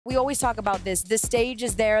We always talk about this. The stage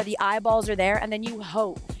is there, the eyeballs are there, and then you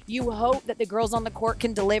hope. You hope that the girls on the court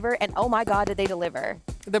can deliver, and oh my God, did they deliver.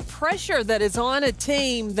 The pressure that is on a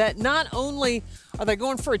team that not only are they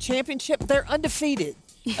going for a championship, they're undefeated.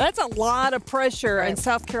 That's a lot of pressure, and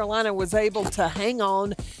South Carolina was able to hang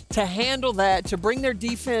on, to handle that, to bring their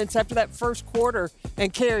defense after that first quarter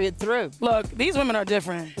and carry it through. Look, these women are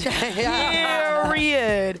different.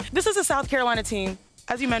 Period. This is a South Carolina team,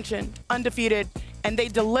 as you mentioned, undefeated, and they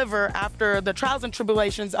deliver after the trials and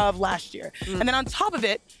tribulations of last year. And then on top of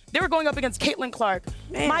it, they were going up against Caitlin Clark.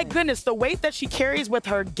 Man. My goodness, the weight that she carries with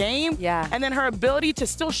her game, and then her ability to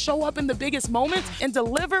still show up in the biggest moments and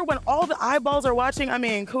deliver when all the eyeballs are watching, I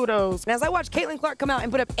mean, kudos. And as I watched Caitlin Clark come out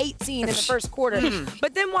and put up 18 in the first quarter,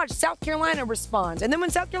 but then watch South Carolina respond. And then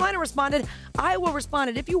when South Carolina responded, Iowa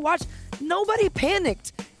responded. If you watch, nobody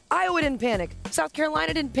panicked. Iowa didn't panic. South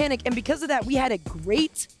Carolina didn't panic. And because of that, we had a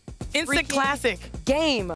great instant classic game.